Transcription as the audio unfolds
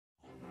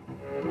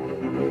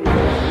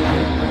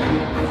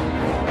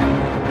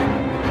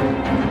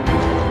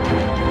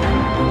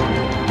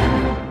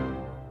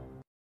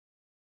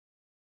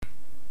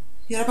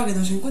¿Y ahora para qué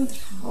nos encuentra?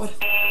 Ahora.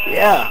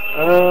 Yeah.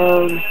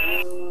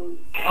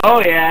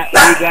 Oh yeah,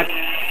 we got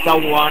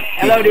someone.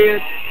 Hello,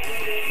 dude.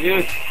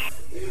 Dude.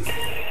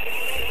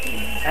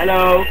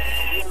 Hello.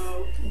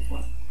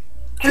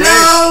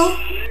 Hello!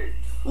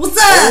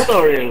 What's How up? old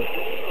are you?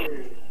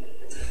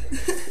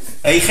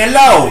 Hey,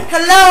 hello!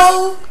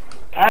 Hello!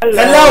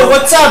 Hello,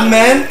 what's up,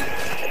 man?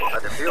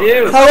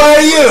 Dude, How are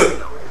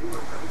you?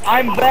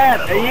 I'm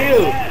bad. Are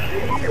you?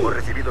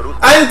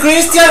 I'm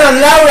Christian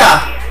and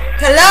Laura.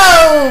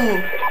 Hello!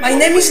 My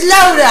name is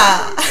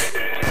Laura!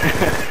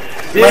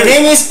 My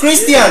name is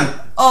Christian.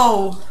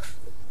 Oh.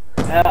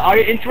 Are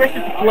you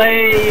interested to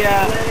play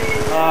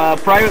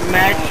private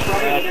match?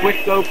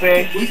 Quick go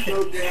pay.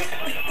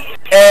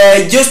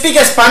 You speak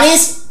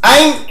Spanish?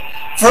 I'm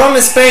from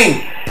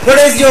Spain.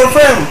 Where is your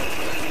friend?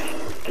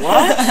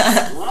 What?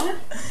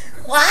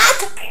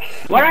 What?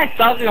 What are you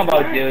talking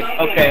about, dude?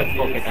 Okay,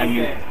 I'm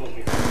you.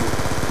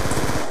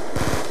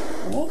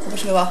 ¿Cómo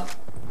se le va?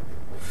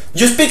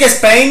 You speak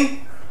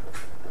Spain?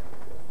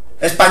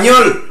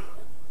 Español.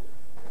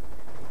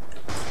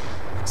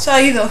 Se ha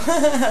ido.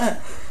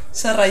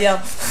 Se ha rayado.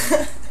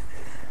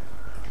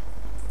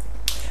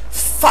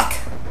 Fuck.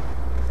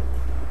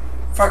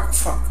 Fuck,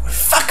 fuck.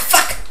 Fuck,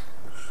 fuck.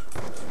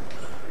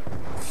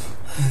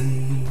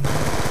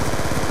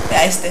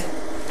 Vea este.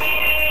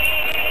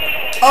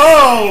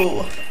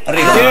 Oh.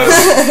 Arriba.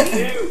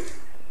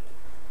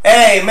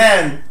 Hey,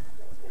 man.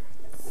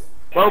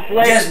 Well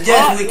played.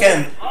 Yes, we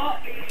can.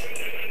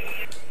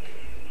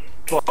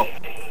 Fuck.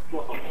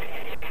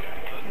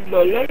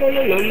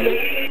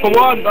 Come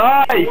on,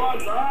 die.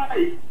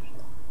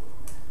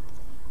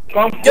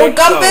 Come Yo quick,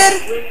 camper.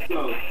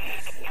 though.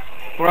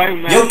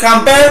 Private match. You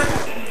camper?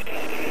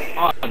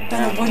 Oh, No,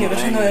 damn. coño, que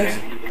eso no es.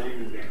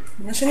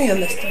 No sé ni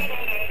dónde está.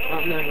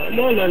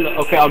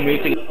 No. Okay, I'm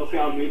muting.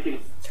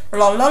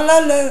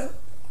 La.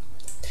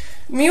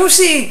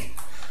 Music.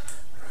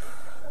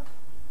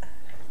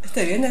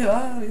 Este viene,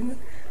 va, viene.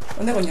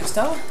 ¿Dónde coño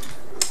estaba?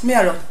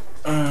 Míralo.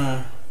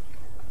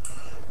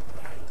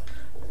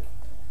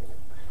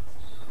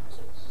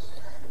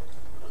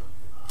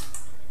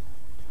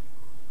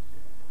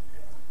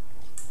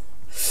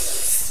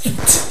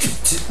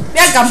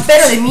 Mira el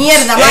campero de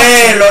mierda,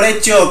 macho.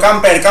 Lorecho,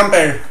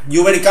 camper.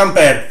 You very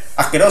camper.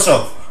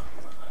 Asqueroso.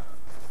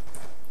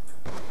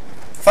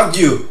 Fuck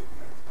you.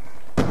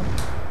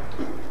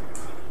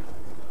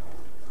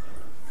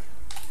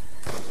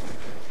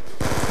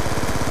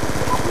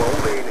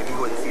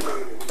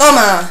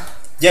 Toma.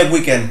 Yes,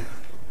 we can.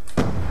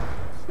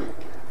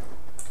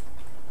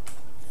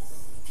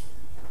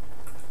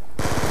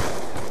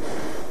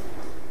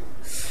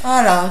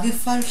 ¡Hala! ¡Qué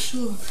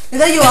falso!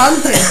 Era yo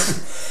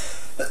antes.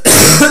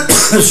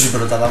 Sí,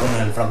 pero te ha dado con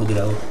el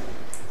francotirador.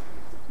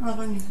 Ah,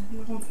 coño,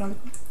 iba con Franco.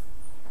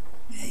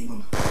 Ahí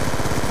uno.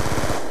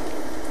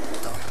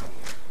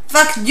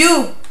 Fuck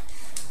you.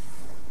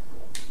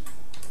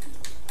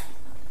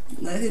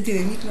 Nadie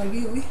tiene micro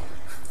aquí hoy.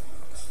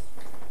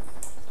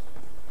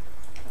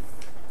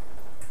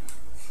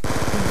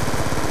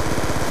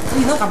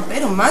 Estoy no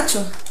campero,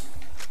 macho.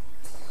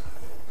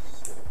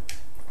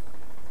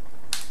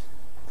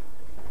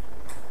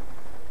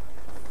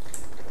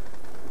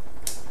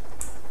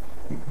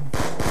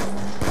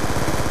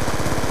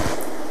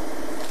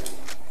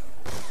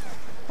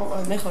 Oh,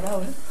 has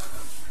mejorado,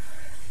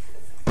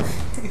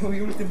 Tengo mi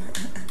última.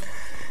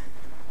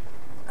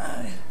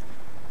 A ver.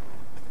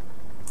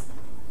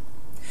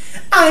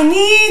 I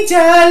need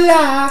your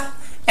love,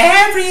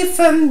 every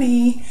from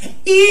me.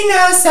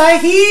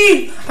 Inside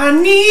here, I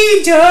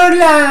need your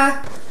love.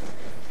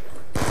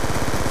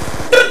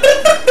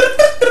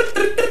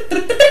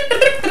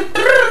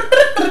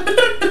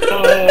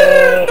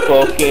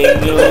 Fucking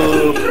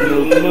noob.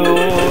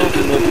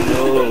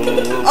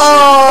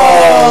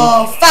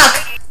 Oh, fuck.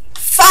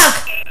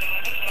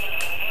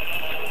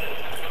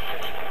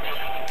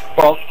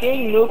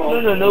 Fucking noob.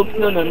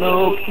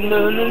 No.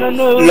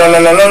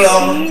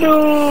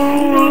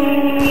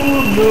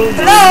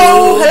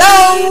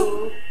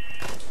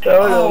 Hello.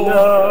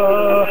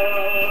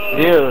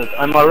 Dude,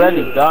 I'm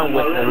already done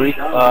with the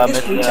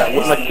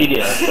with my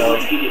video, so.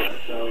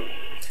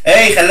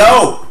 Hey,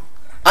 hello.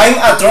 I'm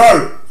a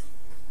troll.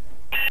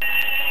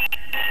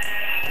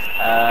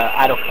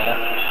 I don't care.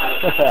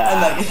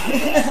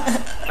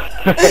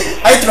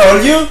 I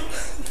troll you.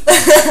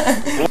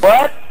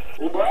 What?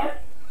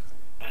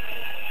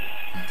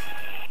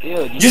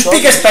 Dude, You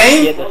speak totally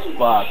Spain? get the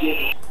spot.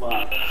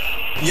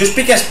 You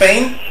speak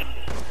Spain?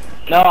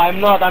 No, I'm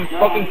not. I'm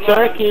fucking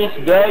Turkish,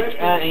 Dutch,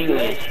 and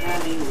English.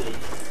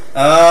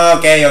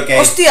 Okay.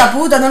 Hostia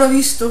puta, no lo he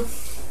visto.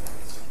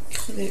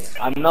 Hijo de...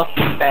 I'm not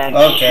Spanish.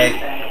 Okay.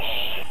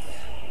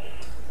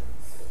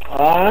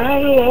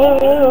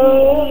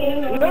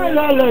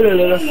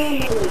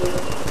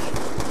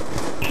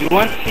 You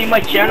want to see my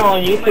channel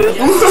on YouTube?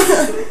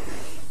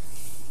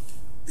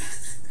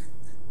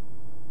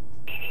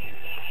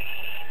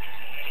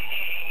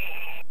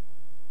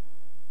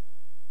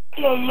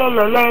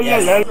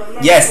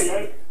 Yes.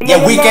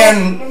 Yeah, we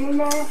can.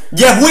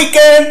 Yeah, we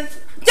can.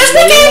 You're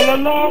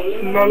speaking.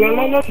 La la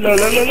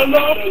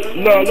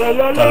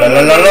la la la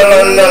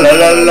la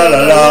la la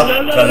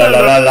la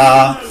la la la.